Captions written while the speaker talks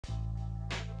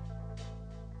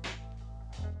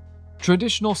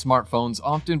Traditional smartphones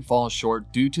often fall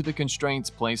short due to the constraints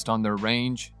placed on their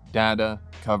range, data,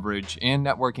 coverage, and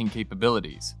networking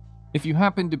capabilities. If you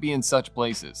happen to be in such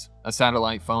places, a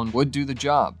satellite phone would do the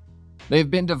job. They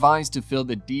have been devised to fill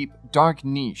the deep, dark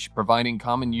niche, providing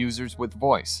common users with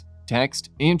voice, text,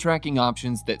 and tracking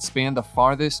options that span the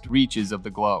farthest reaches of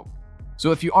the globe.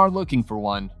 So if you are looking for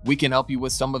one, we can help you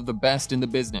with some of the best in the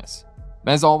business.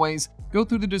 As always, go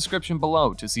through the description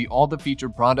below to see all the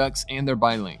featured products and their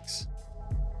buy links.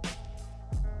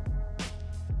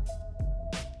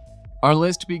 Our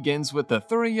list begins with the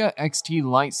Thuraya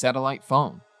XT-LITE satellite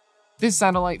phone. This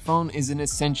satellite phone is an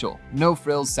essential,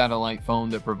 no-frills satellite phone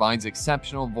that provides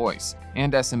exceptional voice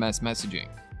and SMS messaging.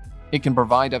 It can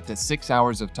provide up to 6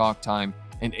 hours of talk time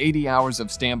and 80 hours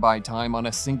of standby time on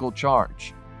a single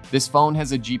charge. This phone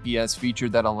has a GPS feature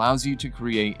that allows you to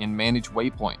create and manage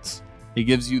waypoints. It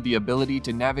gives you the ability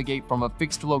to navigate from a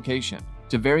fixed location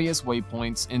to various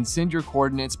waypoints and send your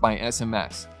coordinates by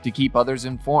SMS to keep others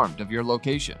informed of your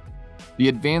location. The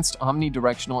advanced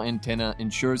omnidirectional antenna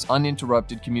ensures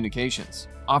uninterrupted communications,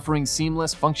 offering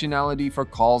seamless functionality for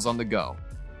calls on the go.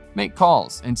 Make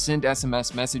calls and send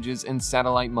SMS messages in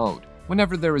satellite mode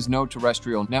whenever there is no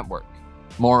terrestrial network.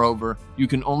 Moreover, you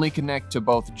can only connect to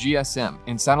both GSM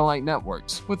and satellite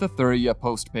networks with a Thuraya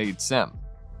postpaid SIM.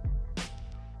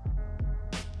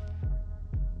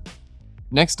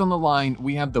 Next on the line,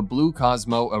 we have the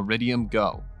BlueCosmo Iridium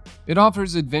GO. It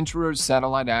offers adventurers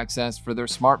satellite access for their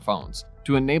smartphones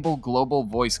to enable global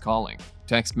voice calling,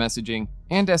 text messaging,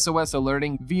 and SOS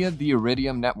alerting via the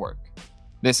Iridium network.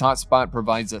 This hotspot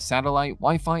provides a satellite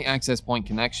Wi-Fi access point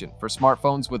connection for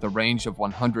smartphones with a range of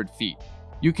 100 feet.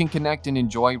 You can connect and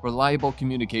enjoy reliable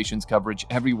communications coverage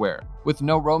everywhere with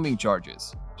no roaming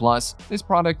charges. Plus, this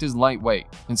product is lightweight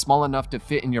and small enough to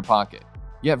fit in your pocket,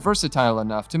 yet versatile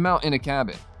enough to mount in a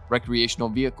cabin, recreational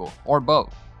vehicle, or boat.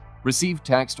 Receive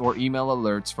text or email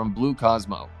alerts from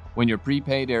BlueCosmo when your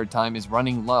prepaid airtime is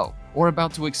running low or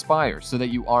about to expire so that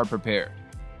you are prepared.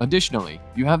 Additionally,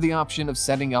 you have the option of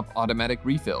setting up automatic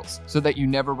refills so that you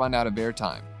never run out of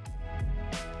airtime.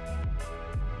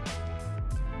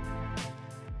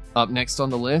 Up next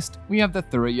on the list, we have the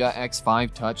Thuraya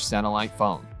X5 Touch satellite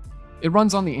phone. It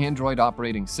runs on the Android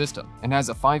operating system and has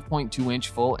a 5.2-inch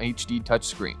Full HD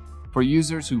touchscreen for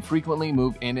users who frequently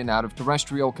move in and out of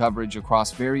terrestrial coverage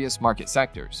across various market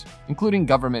sectors, including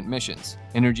government missions,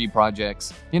 energy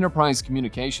projects, enterprise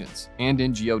communications, and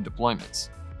NGO deployments.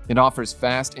 It offers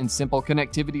fast and simple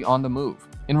connectivity on the move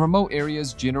in remote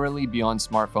areas generally beyond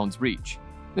smartphones' reach.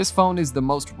 This phone is the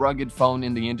most rugged phone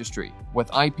in the industry, with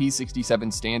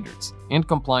IP67 standards and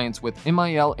compliance with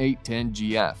MIL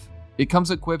 810GF. It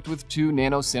comes equipped with 2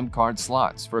 nano SIM card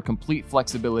slots for complete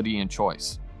flexibility and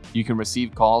choice. You can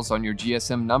receive calls on your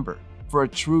GSM number for a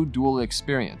true dual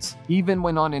experience, even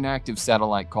when on an active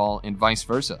satellite call and vice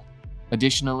versa.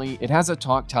 Additionally, it has a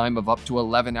talk time of up to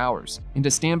 11 hours and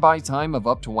a standby time of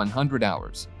up to 100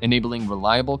 hours, enabling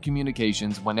reliable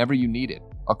communications whenever you need it,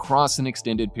 across an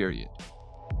extended period.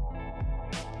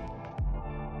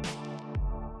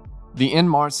 The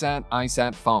Inmarsat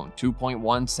iSat Phone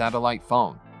 2.1 satellite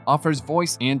phone offers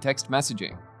voice and text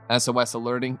messaging, SOS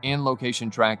alerting, and location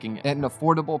tracking at an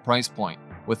affordable price point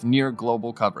with near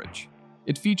global coverage.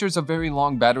 It features a very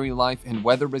long battery life and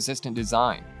weather-resistant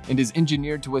design and is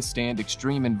engineered to withstand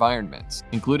extreme environments,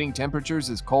 including temperatures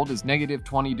as cold as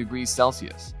 -20 degrees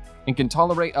Celsius, and can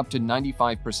tolerate up to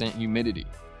 95% humidity.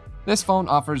 This phone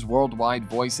offers worldwide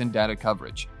voice and data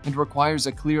coverage and requires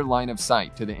a clear line of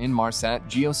sight to the Inmarsat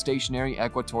geostationary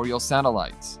equatorial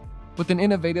satellites. With an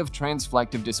innovative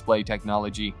transflective display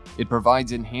technology, it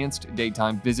provides enhanced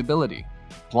daytime visibility.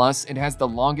 Plus, it has the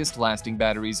longest-lasting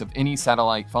batteries of any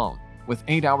satellite phone, with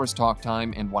 8 hours talk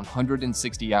time and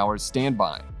 160 hours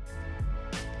standby.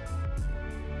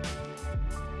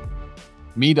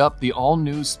 Meet up the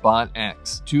all-new Spot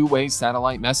X two-way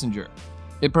satellite messenger.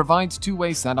 It provides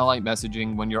two-way satellite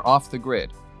messaging when you're off the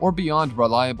grid or beyond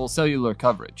reliable cellular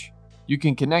coverage. You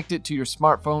can connect it to your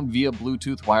smartphone via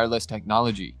Bluetooth wireless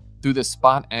technology through the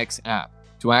Spot X app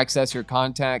to access your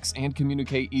contacts and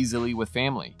communicate easily with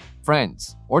family,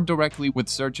 friends, or directly with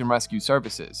search and rescue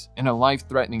services in a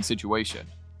life-threatening situation.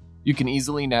 You can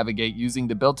easily navigate using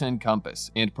the built-in compass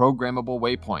and programmable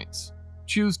waypoints.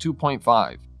 Choose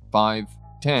 2.5, 5,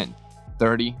 10,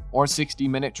 30, or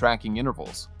 60-minute tracking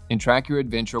intervals and track your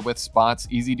adventure with Spot's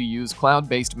easy-to-use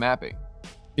cloud-based mapping.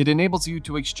 It enables you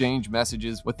to exchange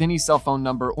messages with any cell phone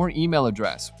number or email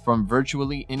address from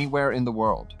virtually anywhere in the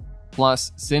world.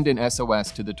 Plus, send an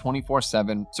SOS to the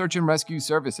 24/7 search and rescue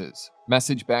services,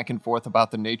 message back and forth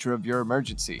about the nature of your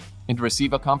emergency, and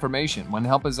receive a confirmation when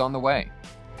help is on the way.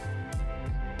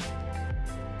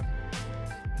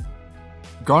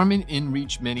 Garmin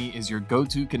inReach Mini is your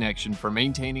go-to connection for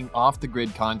maintaining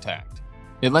off-the-grid contact.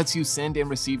 It lets you send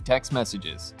and receive text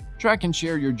messages, track and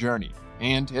share your journey,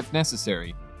 and, if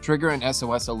necessary, trigger an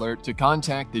SOS alert to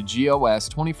contact the GOS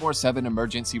 24/7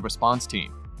 emergency response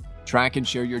team. Track and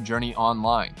share your journey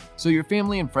online, so your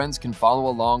family and friends can follow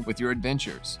along with your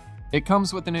adventures. It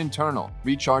comes with an internal,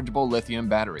 rechargeable lithium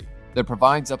battery that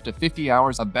provides up to 50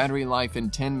 hours of battery life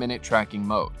in 10-minute tracking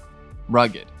mode.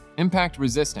 Rugged,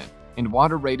 impact-resistant, and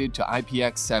water-rated to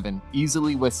IPX7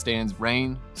 easily withstands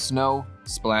rain, snow,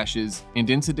 splashes, and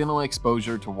incidental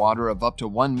exposure to water of up to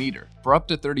 1 meter for up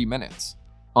to 30 minutes.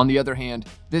 On the other hand,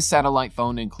 this satellite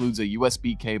phone includes a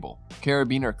USB cable,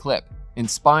 carabiner clip, and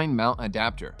spine mount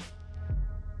adapter.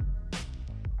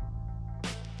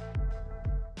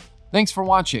 Thanks for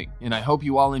watching, and I hope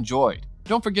you all enjoyed.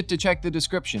 Don't forget to check the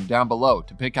description down below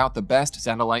to pick out the best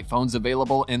satellite phones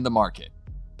available in the market.